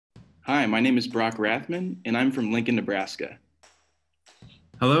Hi, my name is Brock Rathman, and I'm from Lincoln, Nebraska.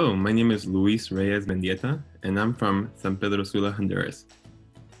 Hello, my name is Luis Reyes Mendieta, and I'm from San Pedro Sula, Honduras.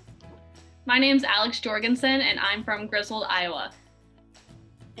 My name's Alyx Jorgensen, and I'm from Griswold, Iowa.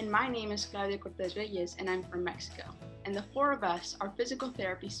 And my name is Claudia Cortez Reyes, and I'm from Mexico. And the four of us are physical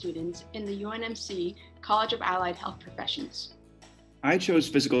therapy students in the UNMC College of Allied Health Professions. I chose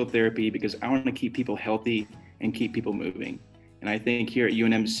physical therapy because I want to keep people healthy and keep people moving. And I think here at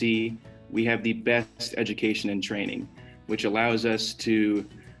UNMC, we have the best education and training, which allows us to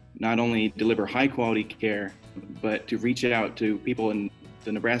not only deliver high quality care, but to reach out to people in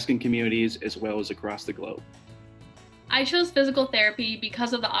the Nebraskan communities as well as across the globe. I chose physical therapy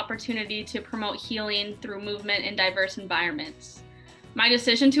because of the opportunity to promote healing through movement in diverse environments. My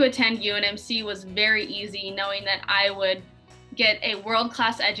decision to attend UNMC was very easy, knowing that I would get a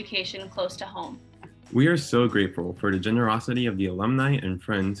world-class education close to home. We are so grateful for the generosity of the alumni and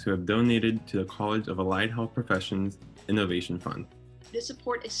friends who have donated to the College of Allied Health Professions Innovation Fund. This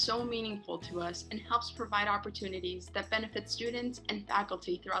support is so meaningful to us and helps provide opportunities that benefit students and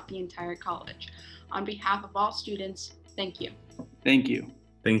faculty throughout the entire college. On behalf of all students, thank you. Thank you.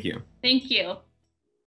 Thank you. Thank you.